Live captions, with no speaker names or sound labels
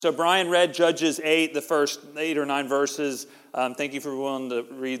So Brian read Judges 8, the first 8 or 9 verses. Thank you for willing to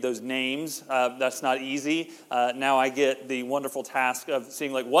read those names. That's not easy. Now I get the wonderful task of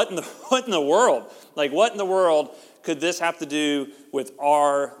seeing, like, what in the world? Like, what in the world could this have to do with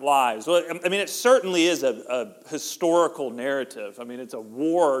our lives? Well, I mean, it certainly is a historical narrative. I mean, it's a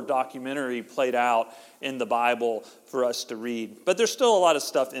war documentary played out in the Bible for us to read. But there's still a lot of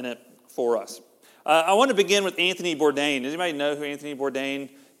stuff in it for us. I want to begin with Anthony Bourdain. Does anybody know who Anthony Bourdain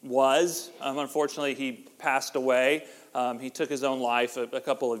was? Unfortunately, he passed away. He took his own life a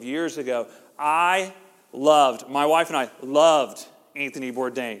couple of years ago. My wife and I loved Anthony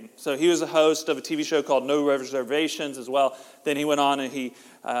Bourdain. So he was a host of a TV show called No Reservations as well. Then he went on and he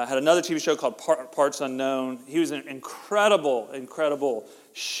had another TV show called Parts Unknown. He was an incredible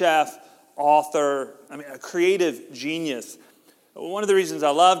chef, author, a creative genius. One of the reasons I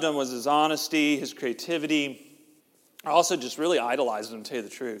loved him was his honesty, his creativity. I also just really idolized him, to tell you the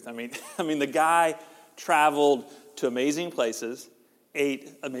truth. I mean, the guy traveled to amazing places,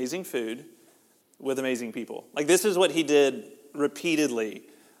 ate amazing food with amazing people. Like, this is what he did repeatedly.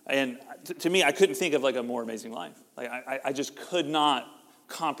 And to me, I couldn't think of like a more amazing life. Like, I just could not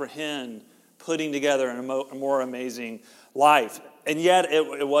comprehend putting together a more amazing life. And yet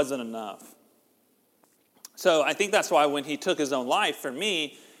it wasn't enough. So I think that's why when he took his own life, for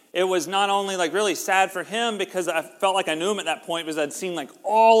me, it was not only like really sad for him because I felt like I knew him at that point because I'd seen like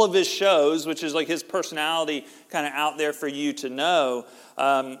all of his shows, which is like his personality kind of out there for you to know.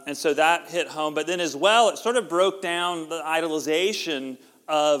 And so that hit home. But then as well, it sort of broke down the idolization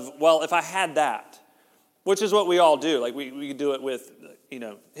of, well, if I had that, which is what we all do. Like we do it with,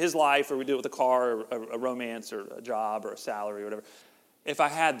 his life, or we do it with a car or a romance or a job or a salary or whatever. If I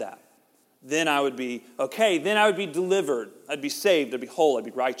had that, then I would be okay. Then I would be delivered. I'd be saved. I'd be whole. I'd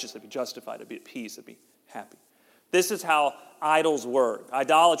be righteous. I'd be justified. I'd be at peace. I'd be happy. This is how idols work.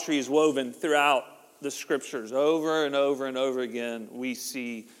 Idolatry is woven throughout the scriptures. Over and over and over again, we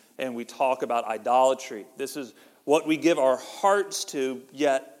see and we talk about idolatry. This is what we give our hearts to,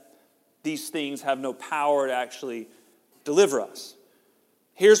 yet these things have no power to actually deliver us.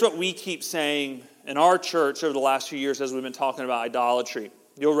 Here's what we keep saying in our church over the last few years as we've been talking about idolatry.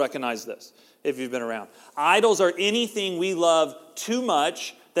 You'll recognize this if you've been around. Idols are anything we love too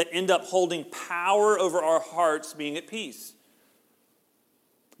much that end up holding power over our hearts being at peace.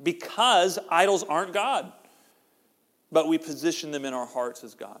 Because idols aren't God, but we position them in our hearts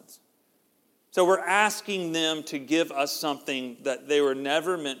as gods. So we're asking them to give us something that they were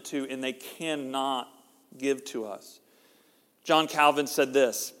never meant to and they cannot give to us. John Calvin said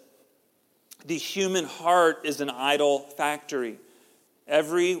this: "The human heart is an idol factory.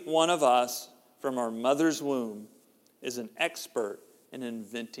 Every one of us from our mother's womb is an expert in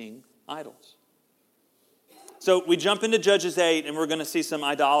inventing idols." So we jump into Judges 8, and we're going to see some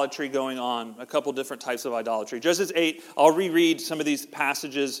idolatry going on, a couple different types of idolatry. Judges 8, I'll reread some of these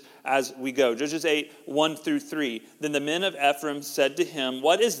passages as we go. Judges 8, 1 through 3. "Then the men of Ephraim said to him,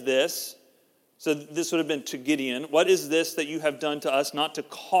 'What is this?'" So this would have been to Gideon. "What is this that you have done to us, not to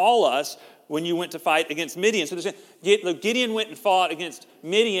call us when you went to fight against Midian?" So Gideon went and fought against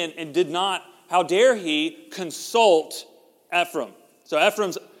Midian and did not, how dare he, consult Ephraim. So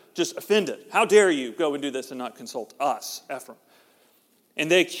Ephraim's just offended. How dare you go and do this and not consult us, Ephraim? And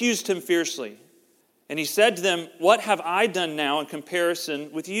they accused him fiercely. And he said to them, "What have I done now in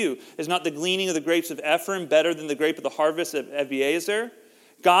comparison with you? Is not the gleaning of the grapes of Ephraim better than the grape of the harvest of Abiezer?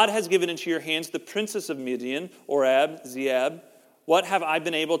 God has given into your hands the princes of Midian, Oreb, Zeeb. What have I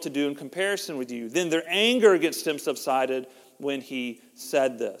been able to do in comparison with you?" Then their anger against him subsided when he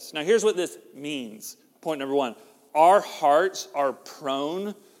said this. Now here's what this means. Point number 1. Our hearts are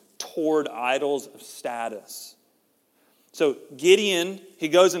prone toward idols of status. So Gideon, he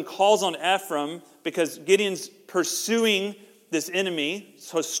goes and calls on Ephraim because Gideon's pursuing this enemy.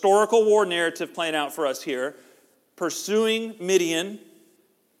 It's a historical war narrative playing out for us here. Pursuing Midian.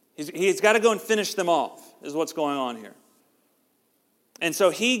 He's got to go and finish them off, is what's going on here. And so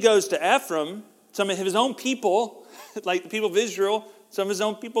he goes to Ephraim, some of his own people, like the people of Israel, some of his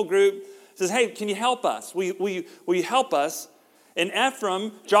own people group, says, "Hey, can you help us? Will you help us?" And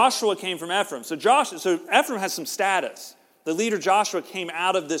Ephraim, Joshua came from Ephraim. So Ephraim has some status. The leader Joshua came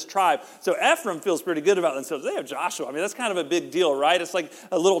out of this tribe. So Ephraim feels pretty good about themselves. They have Joshua. I mean, that's kind of a big deal, right? It's like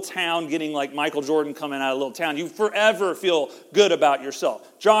a little town getting like Michael Jordan coming out of a little town. You forever feel good about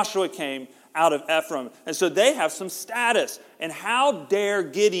yourself. Joshua came out of Ephraim. And so they have some status. And how dare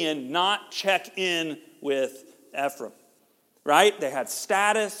Gideon not check in with Ephraim? Right? They had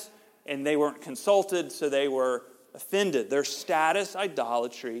status and they weren't consulted, so they were offended. Their status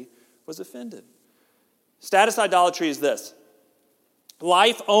idolatry was offended. Status idolatry is this.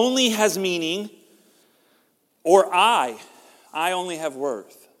 Life only has meaning, or I only have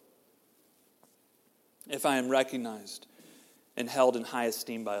worth if I am recognized and held in high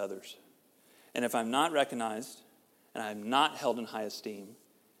esteem by others. And if I'm not recognized and I'm not held in high esteem,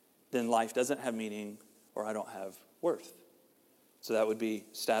 then life doesn't have meaning or I don't have worth. So that would be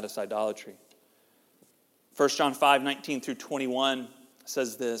status idolatry. 1 John 5:19-21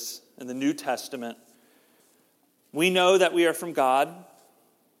 says this in the New Testament. We know that we are from God,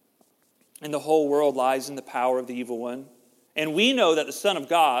 and the whole world lies in the power of the evil one. And we know that the Son of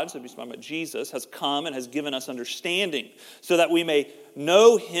God, so he's talking about Jesus, has come and has given us understanding so that we may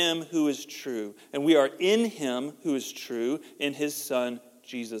know him who is true. And we are in him who is true, in his Son,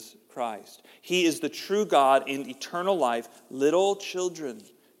 Jesus Christ. He is the true God in eternal life. Little children,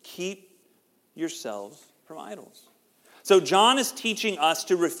 keep yourselves from idols. So John is teaching us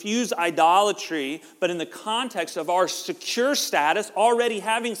to refuse idolatry, but in the context of our secure status, already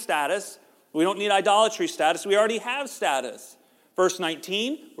having status. We don't need idolatry status. We already have status. Verse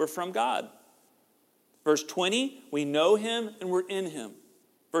 19, we're from God. Verse 20, we know him and we're in him.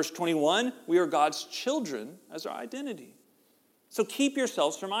 Verse 21, we are God's children as our identity. So keep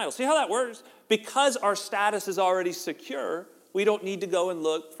yourselves from idols. See how that works? Because our status is already secure, we don't need to go and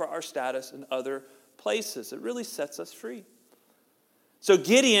look for our status in other places. It really sets us free. So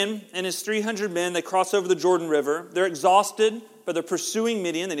Gideon and his 300 men, they cross over the Jordan River. They're exhausted, but they're pursuing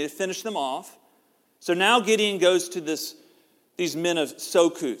Midian. They need to finish them off. So now Gideon goes to these men of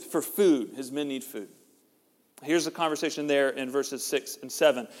Sokoth for food. His men need food. Here's the conversation there in verses 6 and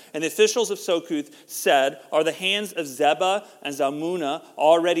 7. And the officials of Sokoth said, are the hands of Zebah and Zalmunna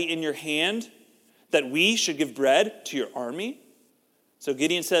already in your hand, that we should give bread to your army? So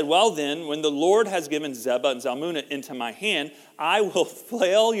Gideon said, well then, when the Lord has given Zebah and Zalmunna into my hand, I will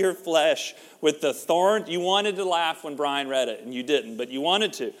flail your flesh with the thorn. You wanted to laugh when Brian read it, and you didn't, but you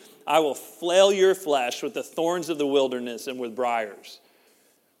wanted to. I will flail your flesh with the thorns of the wilderness and with briars.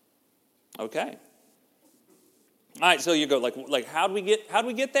 Okay. All right, so you go, like how'd we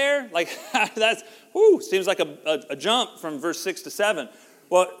get there? Like, that's, seems like a jump from verse 6 to 7.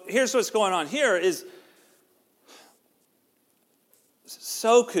 Well, here's what's going on here is,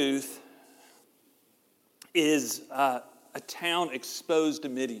 Sokoth is a town exposed to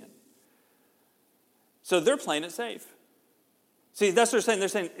Midian. So they're playing it safe. See, that's what they're saying. They're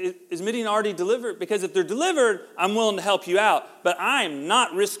saying, is Midian already delivered? Because if they're delivered, I'm willing to help you out. But I'm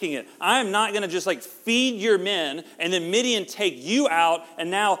not risking it. I'm not going to just feed your men and then Midian take you out.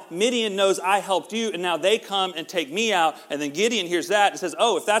 And now Midian knows I helped you. And now they come and take me out. And then Gideon hears that and says,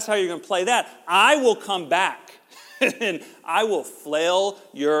 if that's how you're going to play that, I will come back. And I will flail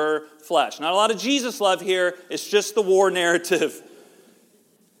your flesh. Not a lot of Jesus love here. It's just the war narrative.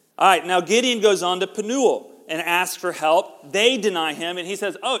 All right, now Gideon goes on to Penuel and asks for help. They deny him, and he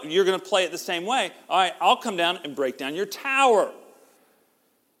says, you're going to play it the same way. All right, I'll come down and break down your tower.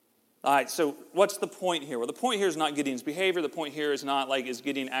 All right, so what's the point here? Well, the point here is not Gideon's behavior. The point here is not is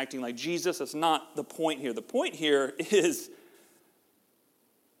Gideon acting like Jesus? That's not the point here. The point here is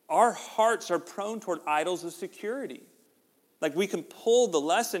our hearts are prone toward idols of security. We can pull the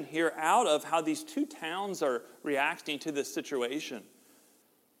lesson here out of how these two towns are reacting to this situation.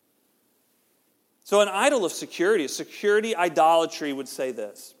 So an idol of security, a security idolatry would say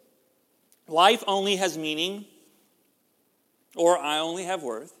this: life only has meaning, or I only have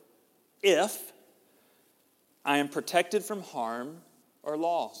worth, if I am protected from harm or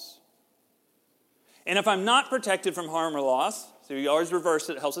loss. And if I'm not protected from harm or loss, so you always reverse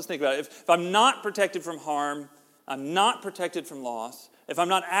it, it helps us think about it. If I'm not protected from harm, I'm not protected from loss, if I'm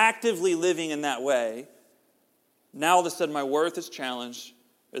not actively living in that way, now all of a sudden my worth is challenged,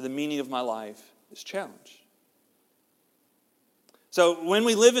 or the meaning of my life is challenged. So when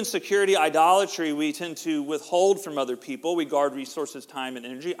we live in security idolatry, we tend to withhold from other people. We guard resources, time, and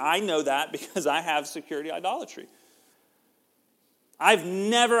energy. I know that because I have security idolatry. I've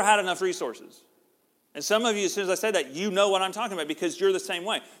never had enough resources. And some of you, as soon as I say that, you know what I'm talking about because you're the same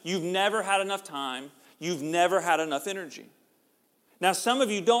way. You've never had enough time. You've never had enough energy. Now, some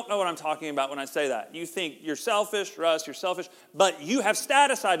of you don't know what I'm talking about when I say that. You think you're selfish, Russ, you're selfish, but you have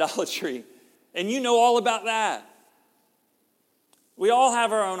status idolatry, and you know all about that. We all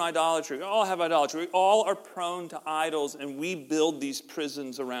have our own idolatry. We all have idolatry. We all are prone to idols, and we build these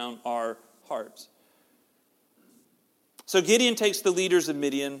prisons around our hearts. So Gideon takes the leaders of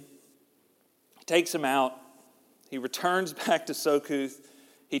Midian, takes them out. He returns back to Sokoth.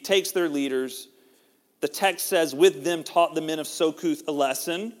 He takes their leaders. The text says, with them taught the men of Sokoth a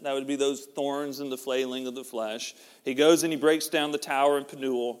lesson. That would be those thorns and the flailing of the flesh. He goes and he breaks down the tower in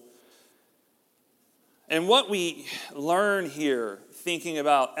Penuel. And what we learn here, thinking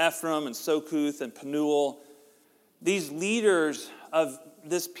about Ephraim and Sokuth and Penuel, these leaders of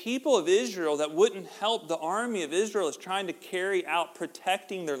this people of Israel that wouldn't help the army of Israel is trying to carry out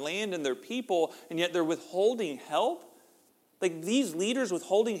protecting their land and their people, and yet they're withholding help. Like these leaders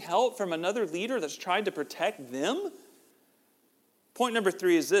withholding help from another leader that's trying to protect them. Point number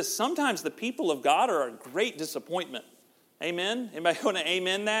 3 is this. Sometimes the people of God are a great disappointment. Amen? Anybody want to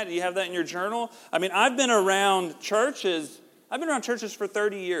amen that? Do you have that in your journal? I mean, I've been around churches for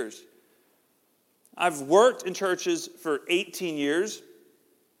 30 years. I've worked in churches for 18 years.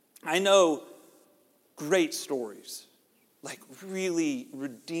 I know great stories, like really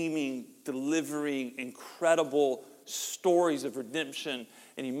redeeming, delivering, incredible stories of redemption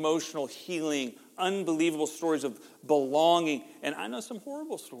and emotional healing, unbelievable stories of belonging, and I know some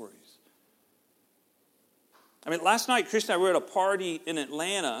horrible stories. I mean, last night, Chris and I were at a party in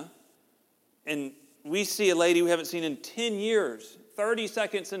Atlanta, and we see a lady we haven't seen in 10 years. 30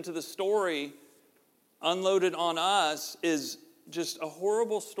 seconds into the story, unloaded on us, is just a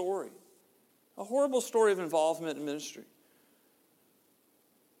horrible story. A horrible story of involvement in ministry.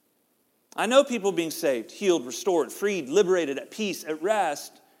 I know people being saved, healed, restored, freed, liberated, at peace, at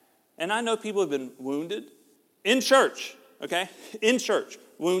rest. And I know people have been wounded in church, okay? In church,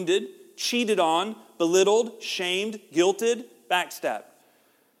 wounded, cheated on, belittled, shamed, guilted, backstabbed.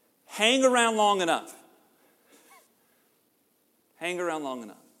 Hang around long enough. Hang around long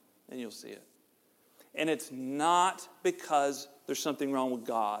enough, and you'll see it. And it's not because there's something wrong with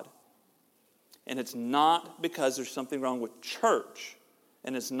God. And it's not because there's something wrong with church.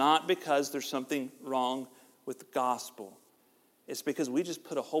 And it's not because there's something wrong with the gospel. It's because we just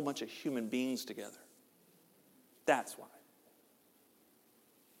put a whole bunch of human beings together. That's why.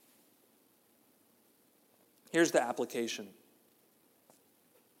 Here's the application.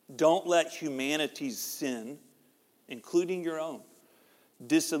 Don't let humanity's sin, including your own,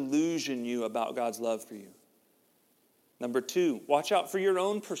 disillusion you about God's love for you. Number 2, watch out for your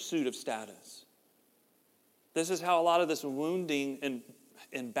own pursuit of status. This is how a lot of this wounding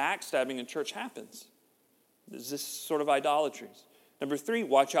and backstabbing in church happens. There's this sort of idolatries. Number 3,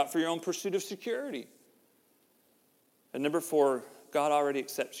 watch out for your own pursuit of security. And number 4, God already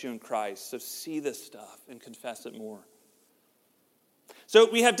accepts you in Christ, so see this stuff and confess it more.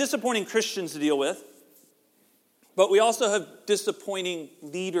 So we have disappointing Christians to deal with, but we also have disappointing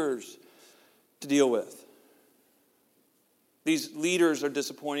leaders to deal with. These leaders are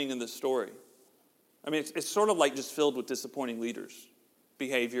disappointing in this story. I mean, it's sort of like just filled with disappointing leaders,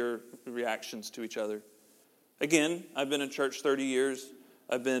 behavior, reactions to each other. Again, I've been in church 30 years.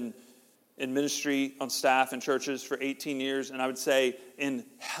 I've been in ministry on staff in churches for 18 years, and I would say in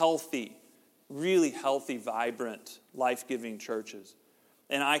healthy, really healthy, vibrant, life-giving churches.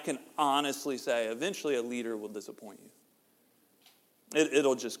 And I can honestly say, eventually a leader will disappoint you.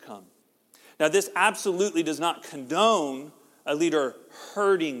 It'll just come. Now, this absolutely does not condone a leader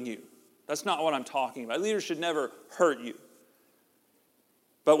hurting you. That's not what I'm talking about. A leader should never hurt you.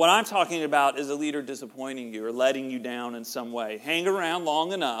 But what I'm talking about is a leader disappointing you or letting you down in some way. Hang around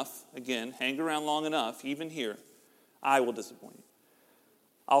long enough, again, hang around long enough, even here, I will disappoint you.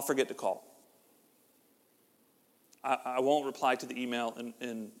 I'll forget to call. I won't reply to the email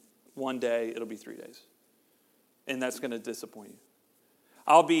in one day, it'll be 3 days. And that's going to disappoint you.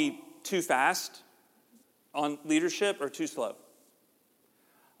 I'll be too fast on leadership or too slow.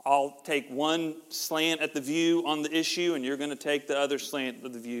 I'll take one slant at the view on the issue, and you're going to take the other slant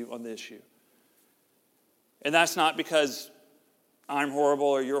of the view on the issue. And that's not because I'm horrible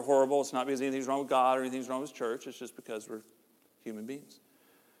or you're horrible. It's not because anything's wrong with God or anything's wrong with church. It's just because we're human beings.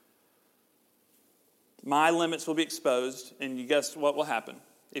 My limits will be exposed, and you guess what will happen?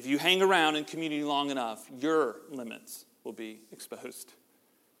 If you hang around in community long enough, your limits will be exposed.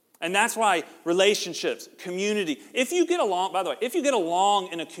 And that's why relationships, community, if you get along, by the way, if you get along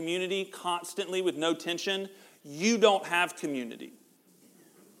in a community constantly with no tension, you don't have community.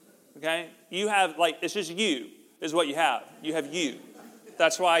 Okay? You have, it's just you is what you have. You have you.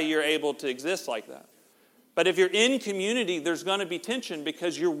 That's why you're able to exist like that. But if you're in community, there's going to be tension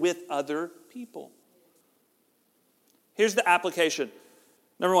because you're with other people. Here's the application.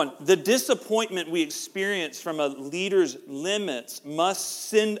 Number 1, the disappointment we experience from a leader's limits must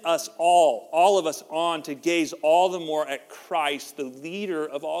send us all of us on to gaze all the more at Christ, the leader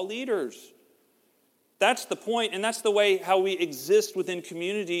of all leaders. That's the point, and that's the way how we exist within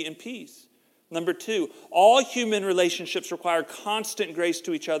community and peace. Number 2, all human relationships require constant grace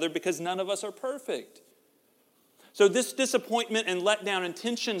to each other because none of us are perfect. So this disappointment and letdown and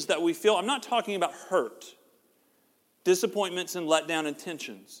tensions that we feel, I'm not talking about hurt. Disappointments and letdown and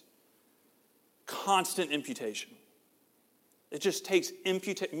tensions constant imputation. It just takes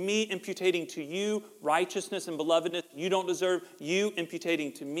me imputating to you righteousness and belovedness you don't deserve, you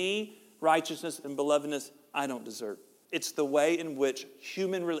imputing to me righteousness and belovedness I don't deserve. It's the way in which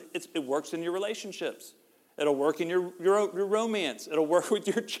it works in your relationships. It'll work in your romance. It'll work with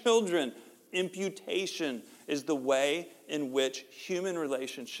your children. Imputation is the way in which human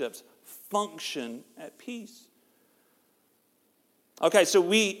relationships function at peace. Okay, so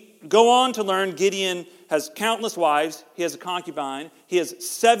we go on to learn Gideon has countless wives. He has a concubine. He has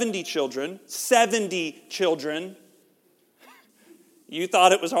 70 children. 70 children. You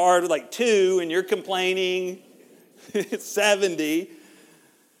thought it was hard, like 2, and you're complaining. It's 70.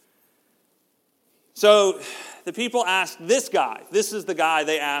 So the people asked this guy. This is the guy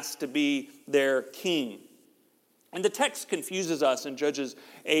they asked to be their king. And the text confuses us in Judges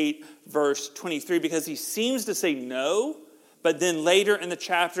 8, verse 23, because he seems to say no, but then later in the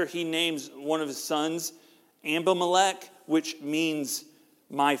chapter, he names one of his sons Abimelech, which means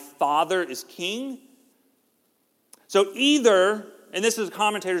my father is king. So either, and this is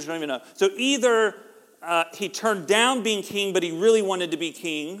commentators don't even know, so either he turned down being king, but he really wanted to be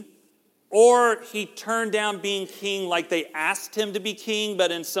king, or he turned down being king like they asked him to be king,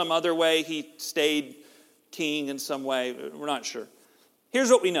 but in some other way he stayed king in some way. We're not sure. Here's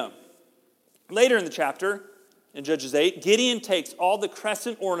what we know. Later in the chapter, in Judges 8, Gideon takes all the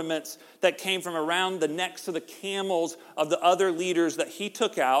crescent ornaments that came from around the necks of the camels of the other leaders that he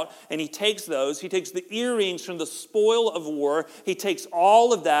took out, and he takes those. He takes the earrings from the spoil of war. He takes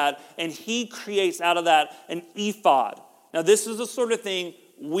all of that, and he creates out of that an ephod. Now, this is the sort of thing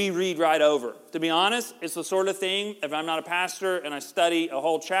we read right over. To be honest, it's the sort of thing, if I'm not a pastor and I study a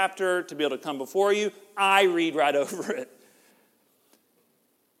whole chapter to be able to come before you, I read right over it.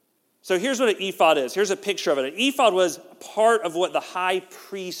 So here's what an ephod is. Here's a picture of it. An ephod was part of what the high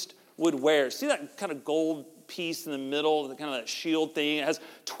priest would wear. See that kind of gold piece in the middle, the kind of that shield thing? It has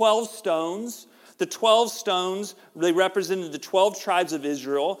 12 stones. The 12 stones, they represented the 12 tribes of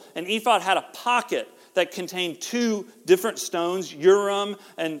Israel. An ephod had a pocket that contained 2 different stones, Urim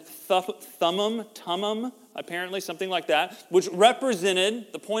and Thummim, apparently, something like that, which represented,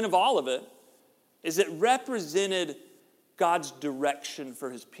 the point of all of it, is it represented God's direction for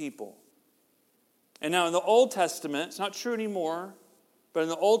his people. And now in the Old Testament, it's not true anymore, but in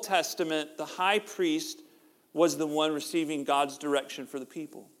the Old Testament, the high priest was the one receiving God's direction for the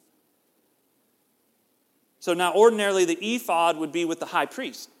people. So now ordinarily the ephod would be with the high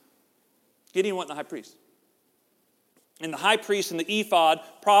priest. Gideon went the high priest. And the high priest and the ephod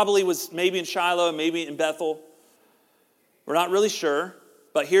probably was maybe in Shiloh, maybe in Bethel. We're not really sure,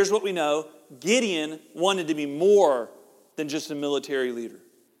 but here's what we know. Gideon wanted to be more than just a military leader.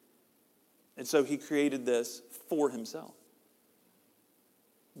 And so he created this for himself.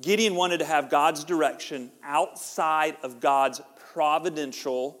 Gideon wanted to have God's direction outside of God's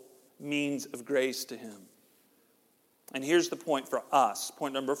providential means of grace to him. And here's the point for us,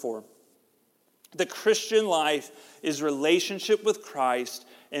 point number 4. The Christian life is relationship with Christ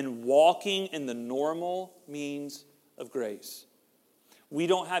and walking in the normal means of grace. We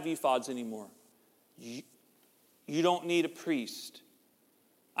don't have ephods anymore. You don't need a priest.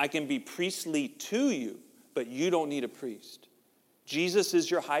 I can be priestly to you, but you don't need a priest. Jesus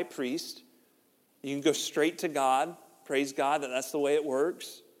is your high priest. You can go straight to God. Praise God that that's the way it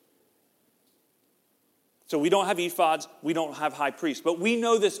works. So we don't have ephods. We don't have high priests. But we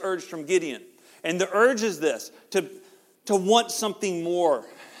know this urge from Gideon. And the urge is this, to want something more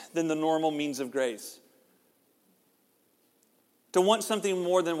than the normal means of grace. To want something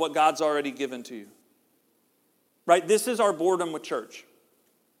more than what God's already given to you. Right? This is our boredom with church.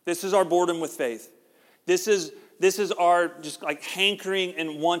 This is our boredom with faith. This is our just like hankering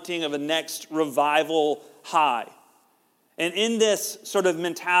and wanting of a next revival high. And in this sort of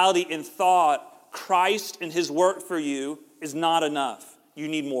mentality and thought, Christ and his work for you is not enough. You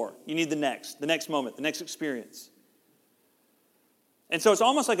need more. You need the next moment, the next experience. And so it's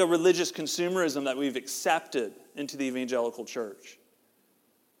almost like a religious consumerism that we've accepted into the evangelical church.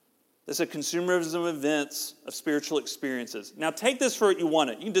 It's a consumerism of events, of spiritual experiences. Now take this for what you want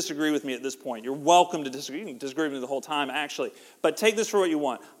it. You can disagree with me at this point. You're welcome to disagree. You can disagree with me the whole time, actually. But take this for what you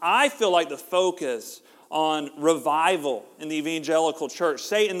want. I feel like the focus on revival in the evangelical church,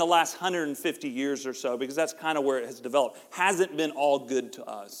 say in the last 150 years or so, because that's kind of where it has developed, hasn't been all good to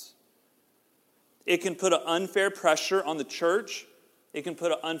us. It can put an unfair pressure on the church. It can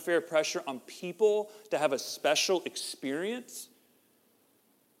put an unfair pressure on people to have a special experience,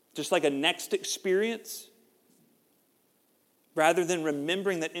 just like a next experience, rather than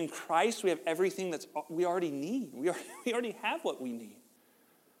remembering that in Christ we have everything we already need. We already have what we need.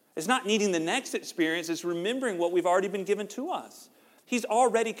 It's not needing the next experience. It's remembering what we've already been given to us. He's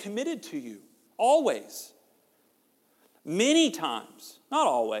already committed to you, always. Many times, not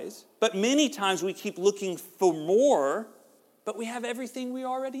always, but many times we keep looking for more, but we have everything we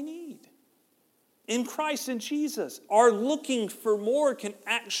already need. In Christ and Jesus, our looking for more can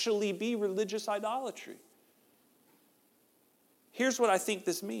actually be religious idolatry. Here's what I think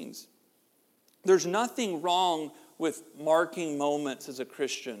this means. There's nothing wrong with marking moments as a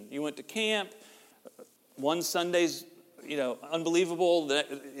Christian. You went to camp, one Sunday's unbelievable, that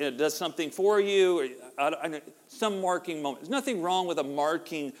it does something for you, or some marking moment. There's nothing wrong with a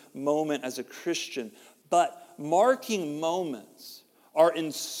marking moment as a Christian, but marking moments are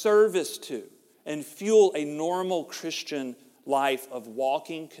in service to and fuel a normal Christian life of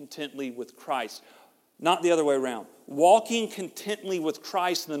walking contently with Christ. Not the other way around. Walking contently with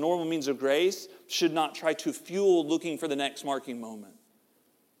Christ in the normal means of grace should not try to fuel looking for the next marking moment.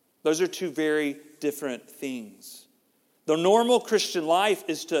 Those are two very different things. The normal Christian life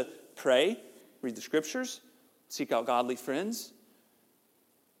is to pray, read the scriptures, seek out godly friends,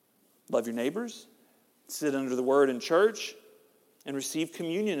 love your neighbors, sit under the word in church, and receive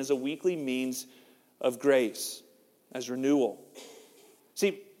communion as a weekly means of grace, as renewal.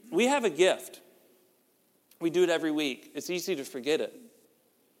 See, we have a gift. We do it every week. It's easy to forget it.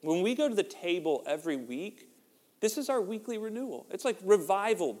 When we go to the table every week, this is our weekly renewal. It's like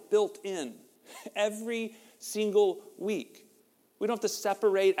revival built in every single week. We don't have to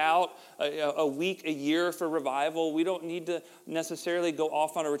separate out a week a year for revival. We don't need to necessarily go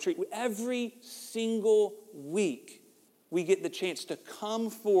off on a retreat. Every single week, we get the chance to come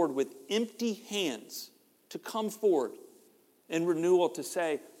forward with empty hands, to come forward in renewal to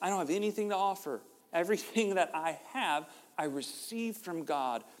say, I don't have anything to offer. Everything that I have, I receive from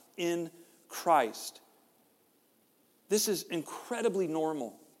God in Christ. This is incredibly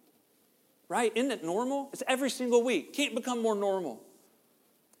normal. Right? Isn't it normal? It's every single week. Can't become more normal.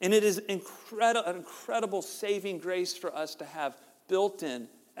 And it is an incredible saving grace for us to have built in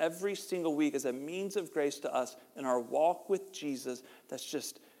every single week as a means of grace to us in our walk with Jesus that's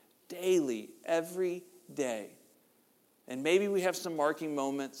just daily, every day. And maybe we have some marking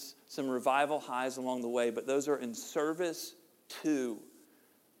moments, some revival highs along the way, but those are in service to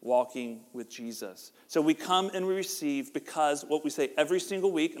walking with Jesus. So we come and we receive because what we say every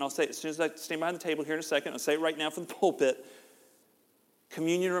single week, and I'll say it as soon as I stand behind the table here in a second, I'll say it right now from the pulpit,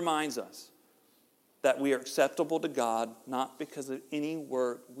 communion reminds us that we are acceptable to God not because of any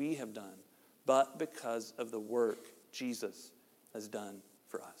work we have done, but because of the work Jesus has done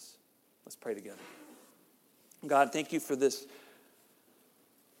for us. Let's pray together. God, thank you for this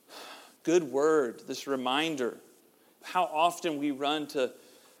good word, this reminder. How often we run to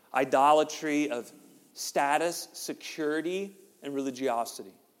idolatry of status, security, and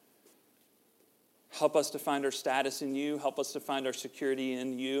religiosity. Help us to find our status in you. Help us to find our security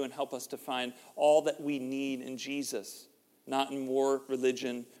in you. And help us to find all that we need in Jesus, not in more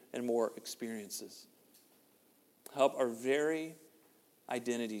religion and more experiences. Help our very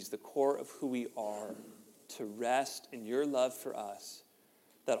identities, the core of who we are, to rest in your love for us,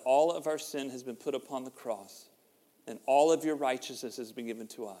 that all of our sin has been put upon the cross, and all of your righteousness has been given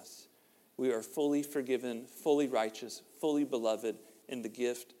to us. We are fully forgiven, fully righteous, fully beloved in the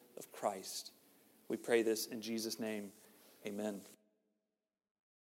gift of Christ. We pray this in Jesus' name. Amen.